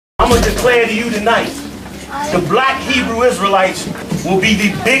I'm going to declare to you tonight, the Black Hebrew Israelites will be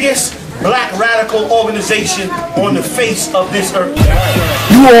the biggest black radical organization on the face of this earth.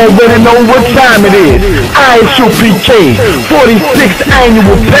 You already know what time it is. I.S.U.P.K. 46th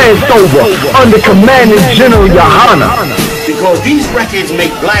annual Passover under Commanding General Yohanna. Because these records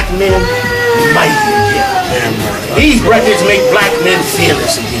make black men mighty again. These records make black men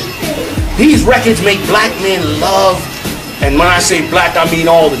fearless again. These records make black men love, and when I say black, I mean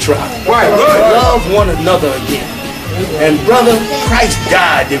all the tribes. Love one another again. And brother, Christ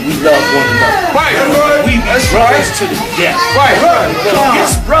died that we love one another. We be brothers to the death.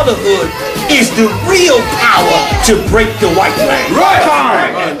 This brotherhood is the real power to break the white man.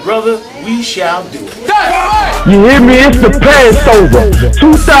 And brother, we shall do it. You hear me? It's the Passover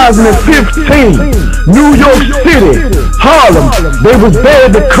 2015. New York City, Harlem. They was there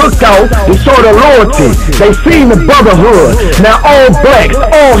at the cookout. They saw the loyalty. They seen the brotherhood. Now all blacks,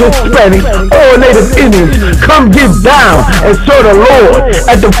 all Hispanics, all Native Indians, come get down and serve the Lord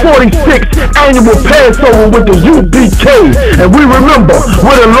at the 46th annual Passover with the U.P.K. And we remember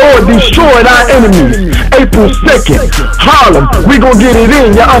where the Lord destroyed our enemies. April 2nd, Harlem. We gonna get it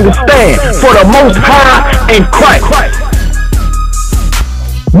in, you understand? For the Most High and Christ.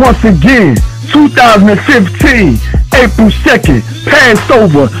 Once again, 2015, April 2nd,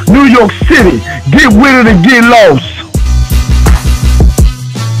 Passover, New York City. Get with it or get lost.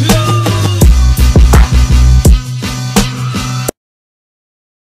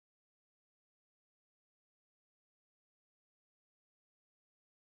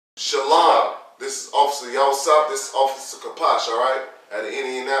 Shalom. This is Officer I.S.U.P.K. This is Officer Kapash, alright? Out of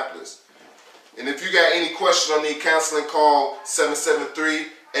Indianapolis. And if you got any question or need counseling, call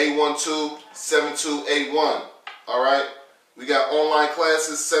 773-812-7281. Alright? We got online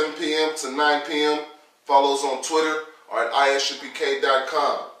classes 7 p.m. to 9 p.m. Follow us on Twitter or at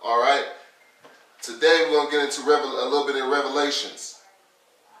ISUPK.com. Alright? Today we're going to get into a little bit of Revelations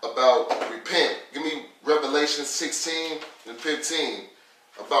about repent. Give me Revelation 16 and 15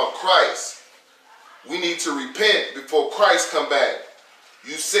 about Christ. We need to repent before Christ come back.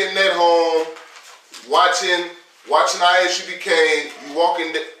 You sitting at home watching I.S.U.P.K. You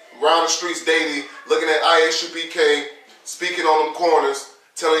walking around the streets daily looking at I.S.U.P.K. speaking on them corners,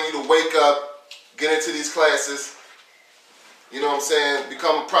 telling you to wake up, get into these classes. You know what I'm saying?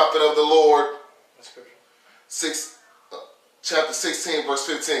 Become a prophet of the Lord. Chapter 16, verse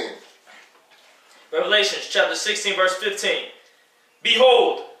 15. Revelation chapter 16, verse 15.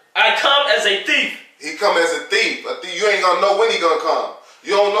 Behold, I come as a thief. He come as a thief. You ain't gonna know when he gonna come.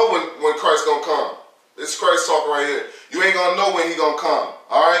 You don't know when Christ gonna come. This is Christ talking right here. You ain't gonna know when he gonna come.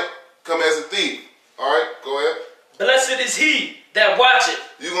 Alright? Come as a thief. Alright? Go ahead. Blessed is he that watcheth.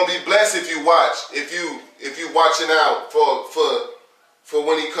 You're gonna be blessed if you watch. If you watching out for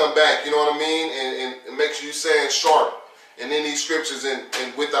when he come back. You know what I mean? And make sure you stand sharp. And in these scriptures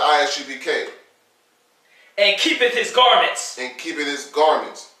and with the I.S.U.P.K. And keepeth his garments. And keepeth his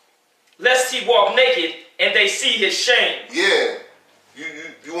garments. Lest he walk naked and they see his shame. Yeah.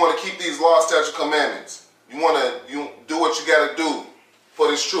 You want to keep these laws, statutes, commandments. You do what you got to do for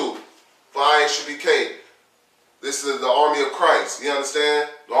this truth. For I.S.U.P.K. This is the army of Christ. You understand?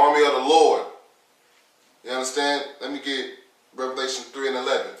 The army of the Lord. You understand? Let me get Revelation 3 and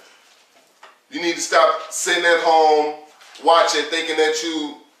 11. You need to stop sitting at home, watching, thinking that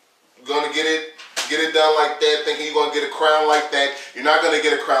you going to get it done like that, thinking you're going to get a crown like that. You're not going to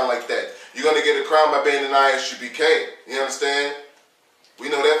get a crown like that. You're going to get a crown by being an I.S.U.P.K. You understand? We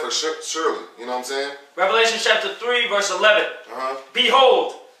know that for sure, surely. You know what I'm saying? Revelation chapter 3, verse 11.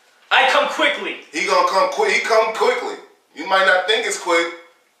 Behold, I come quickly. He going to come quick. He come quickly. You might not think it's quick.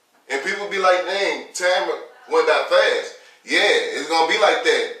 And people be like, dang, time went that fast. Yeah, it's going to be like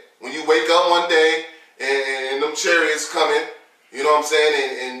that. When you wake up one day and them chariots coming, you know what I'm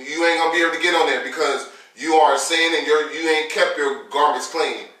saying? And you ain't going to be able to get on there because you are sin and you ain't kept your garments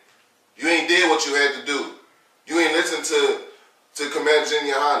clean. You ain't did what you had to do. You ain't listened to Commander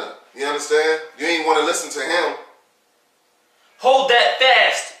GEN.YAHANNA. You understand? You ain't want to listen to him. Hold that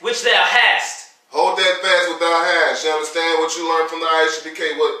fast which thou hast. Hold that fast which thou hast. You understand what you learned from the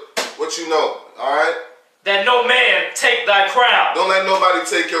I.S.U.P.K. What you know. Alright? That no man take thy crown. Don't let nobody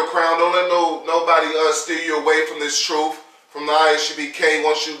take your crown. Don't let nobody steer you away from this truth. From the I.S.U.P.K.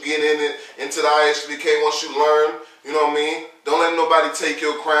 once you get into the I.S.U.P.K. once you learn, you know what I mean? Don't let nobody take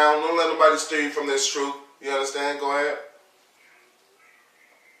your crown. Don't let nobody steer you from this truth. You understand? Go ahead.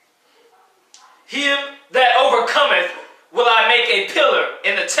 Him that overcometh will I make a pillar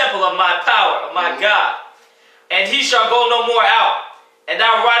in the temple of my power, of my God. And he shall go no more out. And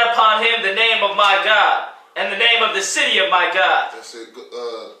I will write upon him the name of my God and the name of the city of my God. That's it.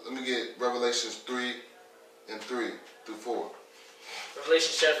 Let me get Revelations 3 and 3 through 4.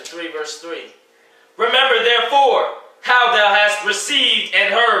 Revelation chapter 3, verse 3. Remember therefore how thou hast received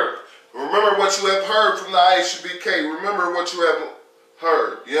and heard. Remember what you have heard from the I.S.U.P.K. Remember what you have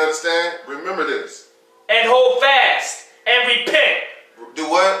heard. You understand? Remember this. And hold fast and repent. Do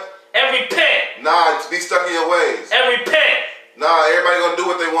what? And repent. Nah, be stuck in your ways. And repent. Nah, everybody gonna do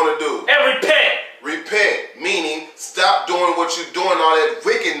what they want to do. And repent. Repent, meaning stop doing what you're doing, all that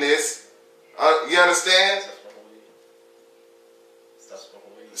wickedness. You understand?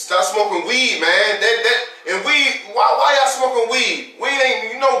 Stop smoking weed, man. And weed. Why y'all smoking weed? Weed ain't.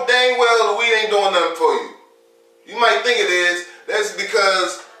 You know dang well the weed ain't doing nothing for you. You might think it is. That's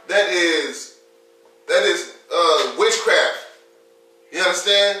because that is witchcraft. You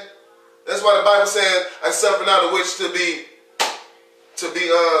understand? That's why the Bible says, "I suffer not a witch to live.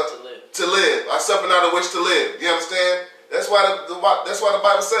 I suffer not a witch to live." You understand? That's why the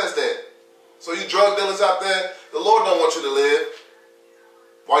Bible says that. So you drug dealers out there, the Lord don't want you to live.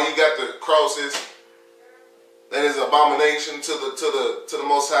 While you got the crosses, that is abomination to the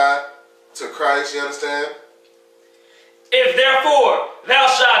Most High, to Christ. You understand? If therefore thou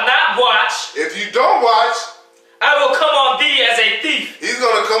shalt not watch, if you don't watch, I will come on thee as a thief. He's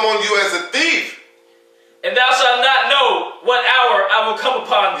gonna come on you as a thief. And thou shalt not know what hour I will come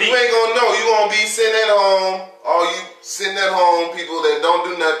upon thee. You ain't gonna know. You gonna be sitting at home. All you sitting at home, people that don't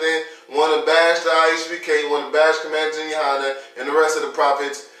do nothing, want to bash the I.S.U.P.K, want to bash Commander GEN.YAHANNA and the rest of the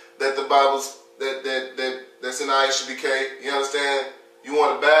prophets that the Bible's that's in the I.S.U.P.K. You understand? You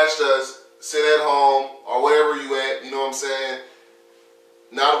want to bash us, sit at home or wherever you at. You know what I'm saying?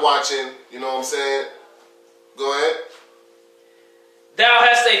 Not watching. You know what I'm saying? Go ahead. Thou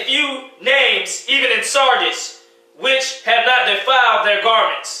hast a few names, even in Sardis, which have not defiled their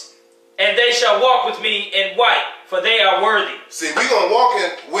garments, and they shall walk with me in white, for they are worthy. See, we gonna walk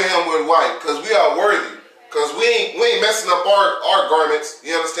in with him with white, because we are worthy. Because we ain't messing up our garments,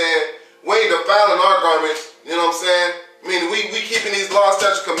 you understand? We ain't defiling our garments, you know what I'm saying? I mean, we keeping these laws,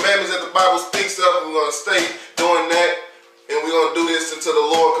 statutes, commandments that the Bible speaks of. We're gonna stay doing that, and we're gonna do this until the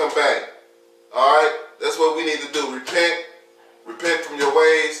Lord come back. Alright? That's what we need to do. Repent. Repent from your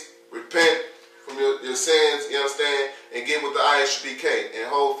ways, repent from your sins, you understand, and get with the I.S.U.P.K. and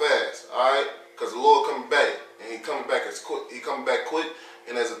hold fast, all right? Because the Lord coming back, and He coming back as quick. He coming back quick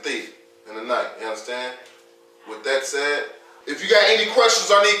and as a thief in the night. You understand? With that said, if you got any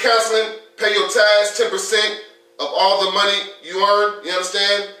questions or need counseling, pay your tithes, 10% of all the money you earn. You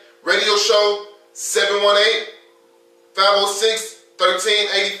understand? Radio show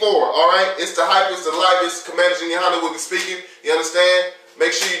 718-506-1384. All right, it's the hypest, the livest. Commander GEN.YAHANNA will be speaking. You understand?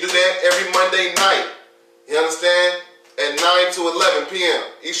 Make sure you do that every Monday night. You understand? At 9 to 11 p.m.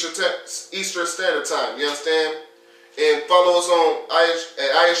 Eastern Standard Time. You understand? And follow us on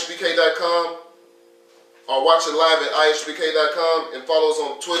at ISUPK.com or watch it live at ISUPK.com and follow us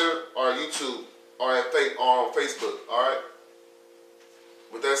on Twitter or YouTube or on Facebook. All right.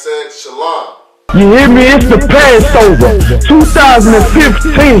 With that said, shalom. You hear me? It's the Passover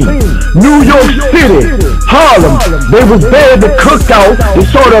 2015, New York City, Harlem. They was there to cook out. They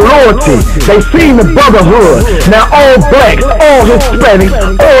saw the loyalty. They seen the brotherhood. Now all blacks, all Hispanics,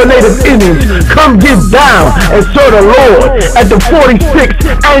 all Native Indians come get down and serve the Lord at the 46th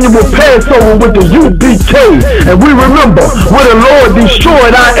annual Passover with the U.P.K. And we remember where the Lord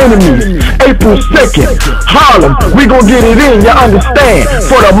destroyed our enemies. April 2nd, Harlem. We gonna get it in, you understand?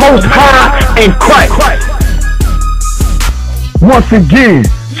 For the Most High and Christ. Once again,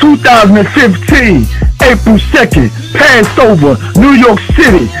 2015, April 2nd, Passover, New York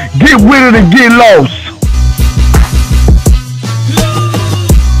City. Get with it and get lost.